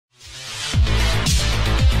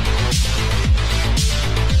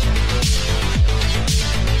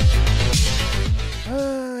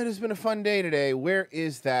been a fun day today. Where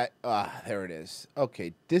is that? There it is.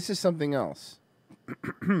 Okay, this is something else.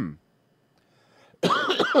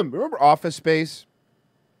 Remember Office Space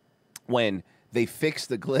when they fixed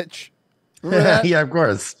the glitch? Remember that? Yeah, of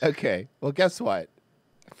course. Okay, well, guess what?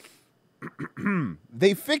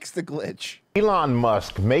 They fixed the glitch. Elon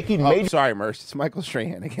Musk making major... Sorry, Merce. It's Michael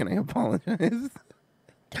Strahan again. I apologize.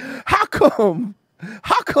 How come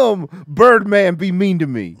Birdman be mean to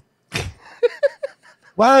me?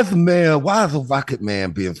 Why is the Rocket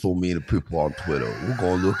Man being so mean to people on Twitter? We're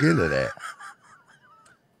gonna look into that.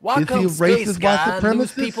 Why Is he a come space racist white guy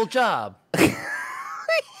lose supremacist? people job? He sounds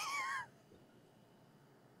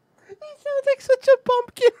like such a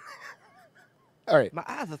pumpkin. All right. My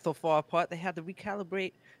eyes are so far apart, they had to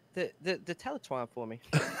recalibrate the teletron for me.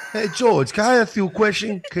 Hey, George, can I ask you a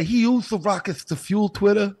question? Can he use the rockets to fuel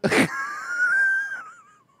Twitter?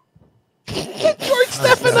 George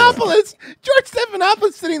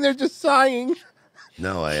Stephanopoulos sitting there just sighing.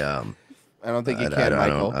 No, I don't think you can,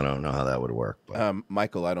 Michael. I don't know how that would work. But.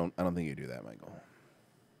 Michael, I don't think you do that, Michael.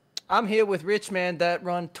 I'm here with rich man that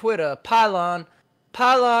run Twitter. Pylon,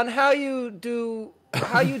 how you do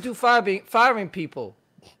firing people?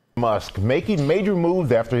 Musk making major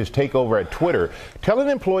moves after his takeover at Twitter, telling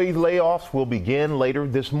employees layoffs will begin later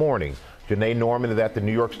this morning. Janae Norman is at the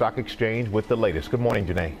New York Stock Exchange with the latest. Good morning,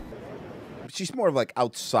 Janae. She's more of like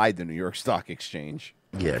outside the New York Stock Exchange.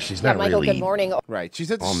 Yeah, she's not Michael, really good morning. Right.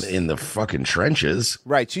 She's at in the fucking trenches.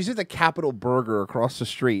 Right. She's at the Capitol Burger across the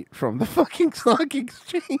street from the fucking Stock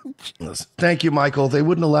Exchange. Thank you, Michael. They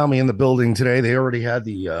wouldn't allow me in the building today. They already had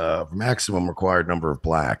the maximum required number of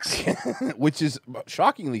blacks. Which is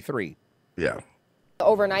shockingly 3. Yeah.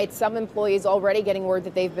 Overnight, some employees already getting word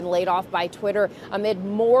that they've been laid off by Twitter amid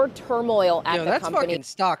more turmoil at the that's company. fucking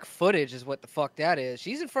stock footage is what the fuck that is.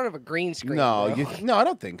 She's in front of a green screen. No, bro. I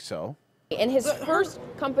don't think so. In his first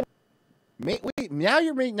company. Wait, now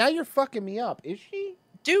you're fucking me up. Is she?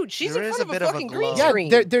 Dude, she's in front of a fucking green Yeah, screen.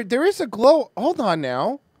 there is a glow. Hold on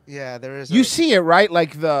now. Yeah, there is. You see it, right?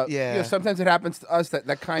 Like the Yeah. You know, sometimes it happens to us that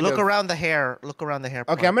kind of. Look around the hair. Look around the hair.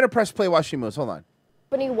 Okay, I'm gonna press play while she moves. Hold on.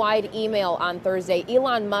 Company-wide email on Thursday.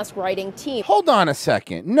 Elon Musk writing team. Hold on a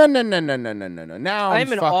second. No. Now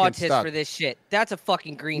I'm an fucking autist stuck. for this shit. That's a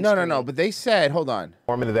fucking green No, screen. no. But they said, hold on.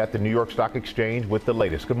 Norman is at the New York Stock Exchange with the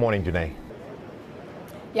latest. Good morning, Janae.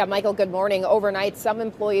 Yeah, Michael, good morning. Overnight, some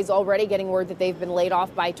employees already getting word that they've been laid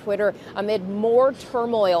off by Twitter amid more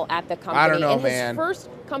turmoil at the company. I don't know, in man. his first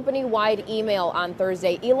company-wide email on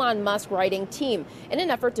Thursday, Elon Musk writing, team, in an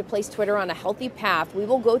effort to place Twitter on a healthy path, we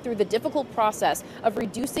will go through the difficult process of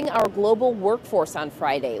reducing our global workforce on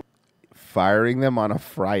Friday. Firing them on a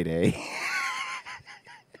Friday.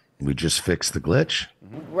 We just fixed the glitch.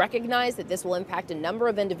 Recognize that this will impact a number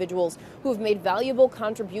of individuals who have made valuable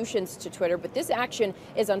contributions to Twitter, but this action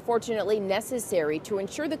is unfortunately necessary to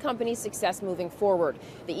ensure the company's success moving forward.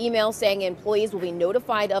 The email saying employees will be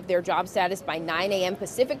notified of their job status by 9 a.m.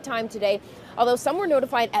 Pacific time today, although some were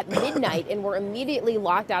notified at midnight and were immediately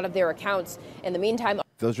locked out of their accounts. In the meantime,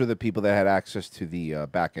 Those are the people that had access to the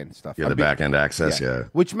back-end stuff. Yeah, the back-end access, yeah.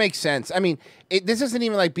 Which makes sense. I mean, this isn't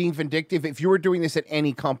even like being vindictive. If you were doing this at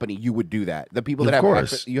any company, you would do that. The people that have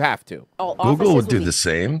access, you have to. Google would do the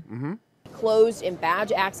same. closed and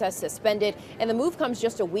badge access suspended. And the move comes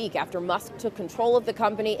just a week after Musk took control of the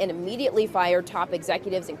company and immediately fired top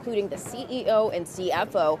executives, including the CEO and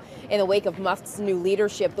CFO. In the wake of Musk's new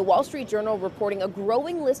leadership, the Wall Street Journal reporting a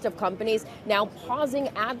growing list of companies now pausing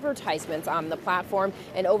advertisements on the platform,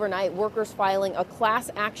 and overnight workers filing a class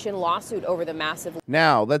action lawsuit over the massive.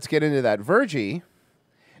 Now, let's get into that. Virgie,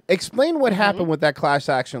 explain what happened with that class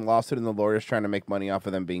action lawsuit and the lawyers trying to make money off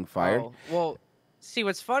of them being fired. Oh, well, see,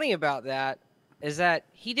 what's funny about that is that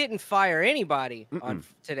he didn't fire anybody on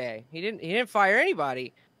today. He didn't fire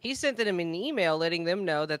anybody. He sent them an email letting them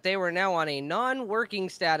know that they were now on a non-working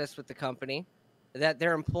status with the company, that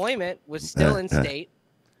their employment was still in state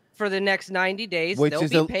for the next 90 days. Which is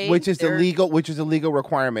the legal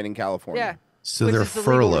requirement in California. Yeah. So which they're is the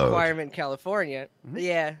legal furloughed. requirement in California.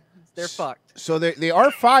 Yeah, they're fucked. So they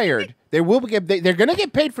are fired. They will get. They're going to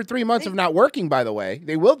get paid for 3 months of not working. By the way,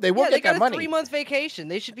 they will. They will they get got that money. a 3-month vacation.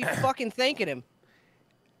 They should be fucking thanking him.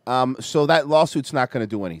 So that lawsuit's not going to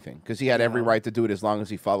do anything because he had every right to do it as long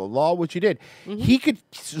as he followed law, which he did. He could,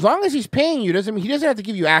 as long as he's paying you, doesn't mean he doesn't have to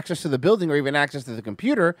give you access to the building or even access to the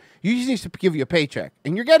computer. He just needs to give you a paycheck,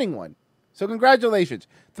 and you're getting one. So congratulations,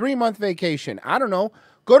 3-month vacation. I don't know.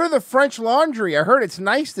 Go to the French Laundry. I heard it's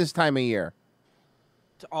nice this time of year.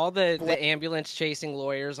 All the ambulance chasing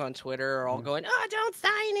lawyers on Twitter are all going, "Oh, don't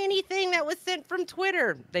sign anything that was sent from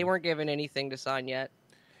Twitter." They weren't given anything to sign yet.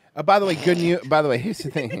 By the way, good news. By the way, here's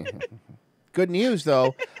the thing. Good news,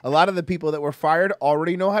 though. A lot of the people that were fired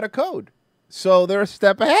already know how to code. So they're a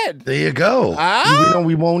step ahead. There you go. Ah? Even though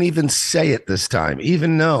we won't even say it this time,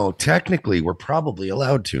 even though technically we're probably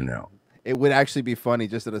allowed to now. It would actually be funny,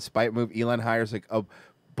 just in a spite move. Elon hires like a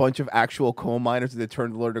bunch of actual coal miners that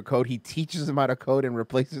turn to learn to code. He teaches them how to code and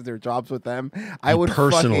replaces their jobs with them. I would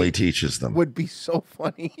personally teaches them. Would be so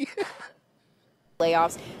funny.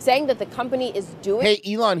 Layoffs, saying that the company is doing. Hey,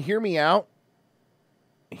 Elon, hear me out.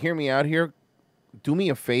 Hear me out here. Do me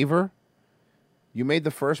a favor. You made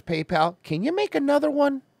the first PayPal. Can you make another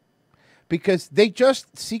one? Because they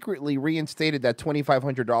just secretly reinstated that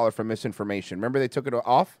 $2,500 for misinformation. Remember they took it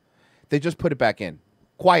off? They just put it back in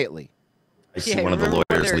quietly. I see one of the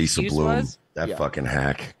lawyers, Lisa Bloom, that fucking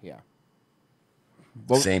hack. Yeah.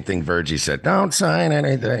 Well, same thing Virgie said. Don't sign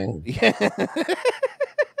anything. Yeah.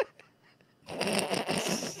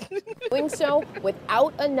 Doing so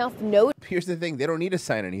without enough notice. Here's the thing. They don't need to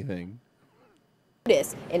sign anything.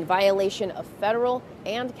 In violation of federal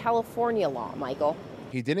and California law, Michael.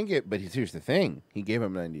 He didn't get, but here's the thing. He gave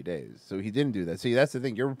him 90 days. So he didn't do that. See, that's the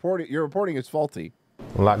thing. Your reporting is faulty.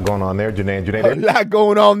 A lot going on there, Janae. A lot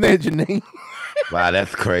going on there, Janae. Wow,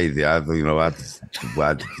 that's crazy. I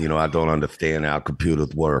don't understand how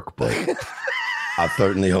computers work, but I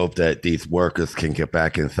certainly hope that these workers can get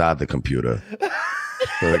back inside the computer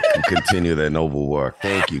so they can continue their noble work.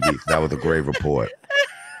 Thank you, Geeks. That was a great report.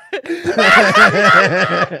 Michael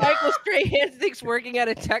Strahan thinks working at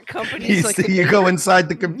a tech company is like you go inside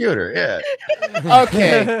the computer, yeah.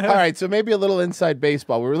 Okay, all right. So maybe a little inside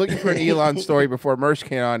baseball. We were looking for an Elon story before Mersh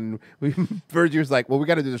came on. Virgie was like, "Well, we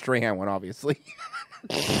got to do the Strahan one, obviously."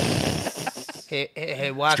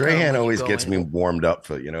 Hey, why Strahan always gets me warmed up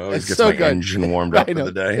for, always gets my engine warmed up for the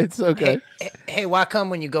day. It's so good. Hey, why come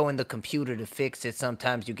when you go in the computer to fix it,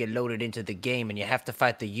 sometimes you get loaded into the game and you have to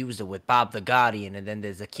fight the user with Bob the Guardian, and then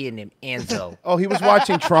there's a kid named Enzo. Oh, he was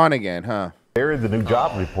watching Tron again, huh? There is the new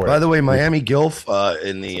job report. By the way, Miami Gilf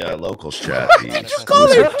in the locals chat. You call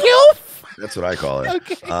her Gilf? That's what I call her.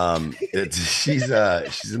 Okay. She's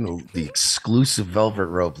in the exclusive Velvet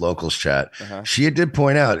Rope locals chat. She did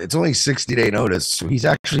point out it's only 60-day notice, so he's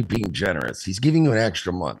actually being generous. He's giving you an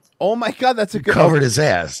extra month. Oh my God, that's a good. Covered his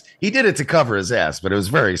ass. He did it to cover his ass, but it was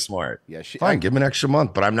very smart. Yeah, fine. Give him an extra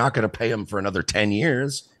month, but I'm not going to pay him for another 10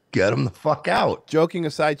 years. Get him the fuck out. Joking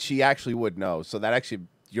aside, she actually would know. So that actually,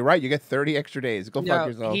 you're right. You get 30 extra days. Go fuck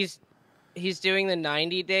yourself. He's doing the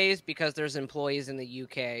 90 days because there's employees in the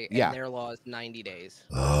UK and their law is 90 days.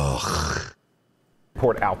 Ugh.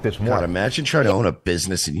 Report out this morning. God, imagine trying to own a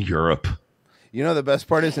business in Europe. You know, the best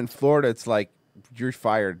part is in Florida, it's like you're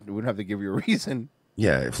fired. We wouldn't have to give you a reason.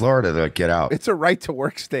 Yeah, Florida, they're like, get out. It's a right to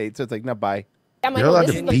work state. So it's like, no, bye. They're allowed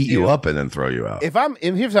to beat you up and then throw you out. If I'm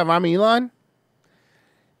Elon,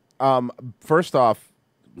 first off,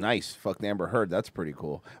 nice. Fuck Amber Heard. That's pretty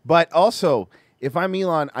cool. But also, if I'm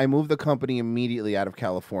Elon, I move the company immediately out of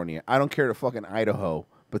California. I don't care to fucking Idaho,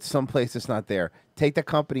 but someplace that's not there. Take the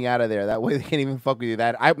company out of there. That way they can't even fuck with you.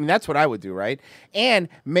 I mean, that's what I would do, right? And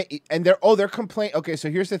they're complaining. Okay, so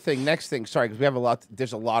here's the thing. Next thing. Sorry, because we have a lot.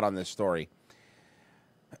 There's a lot on this story.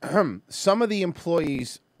 Some of the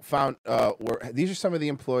employees found these are some of the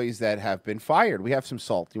employees that have been fired. We have some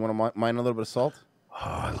salt. You want to mine a little bit of salt? Oh,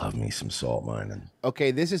 I love me some salt mining.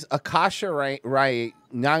 Okay, this is Akasha Rai,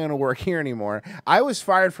 not going to work here anymore. I was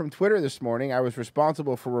fired from Twitter this morning. I was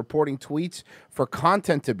responsible for reporting tweets for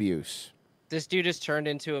content abuse. This dude has turned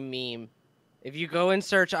into a meme. If you go and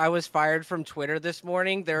search, I was fired from Twitter this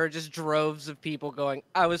morning, there are just droves of people going,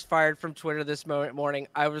 I was fired from Twitter this morning.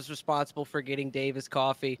 I was responsible for getting Davis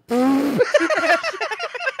coffee. That's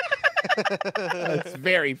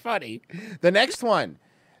very funny. The next one.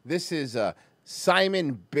 This is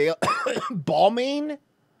Simon Balmain.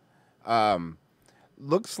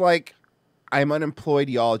 Looks like I'm unemployed,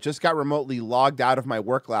 y'all. Just got remotely logged out of my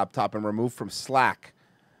work laptop and removed from Slack.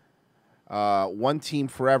 One team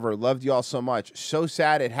forever. Loved y'all so much. So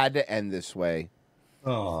sad it had to end this way.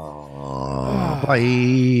 Oh,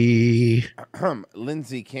 bye.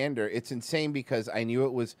 Lindsay Kander. It's insane because I knew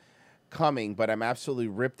it was coming, but I'm absolutely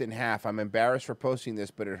ripped in half. I'm embarrassed for posting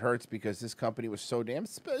this, but it hurts because this company was so damn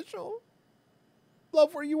special.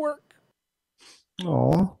 Love where you work.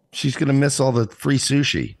 Oh, she's going to miss all the free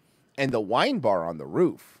sushi. And the wine bar on the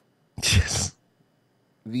roof. Yes.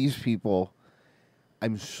 These people,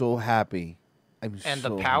 I'm so happy. And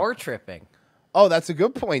the power tripping. Oh, that's a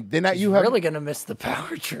good point. Then you have really going to miss the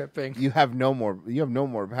power tripping. You have no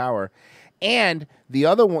more power. And the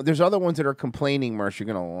other one, there's other ones that are complaining, Mersh, you're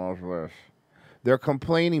going to love this. They're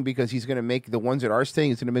complaining because he's going to make the ones that are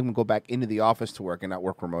staying, he's going to make them go back into the office to work and not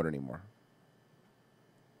work remote anymore.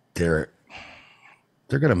 They're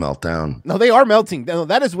They're gonna melt down. No, they are melting. No,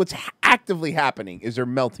 that is what's actively happening. Is they're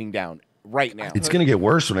melting down right now. It's gonna get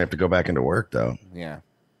worse when I have to go back into work, though. Yeah.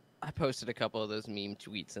 I posted a couple of those meme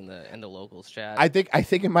tweets in the locals chat. I think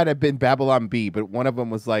it might have been Babylon B, but one of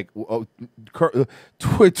them was like,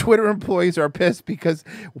 Twitter employees are pissed because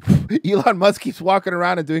Elon Musk keeps walking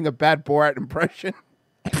around and doing a bad Borat impression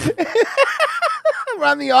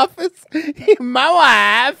around the office.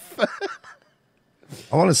 My wife.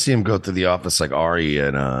 I want to see him go to the office like Ari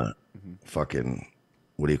and fucking,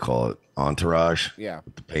 what do you call it? Entourage. Yeah.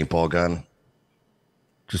 With the paintball gun.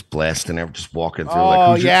 Just blasting every, just walking through.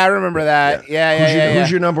 Oh, yeah, I remember that. Yeah. Who's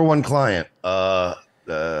your number one client? Aaron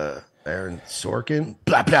Sorkin.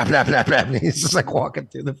 Blah blah blah blah blah. And he's just like walking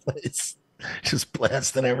through the place, just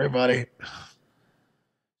blasting everybody.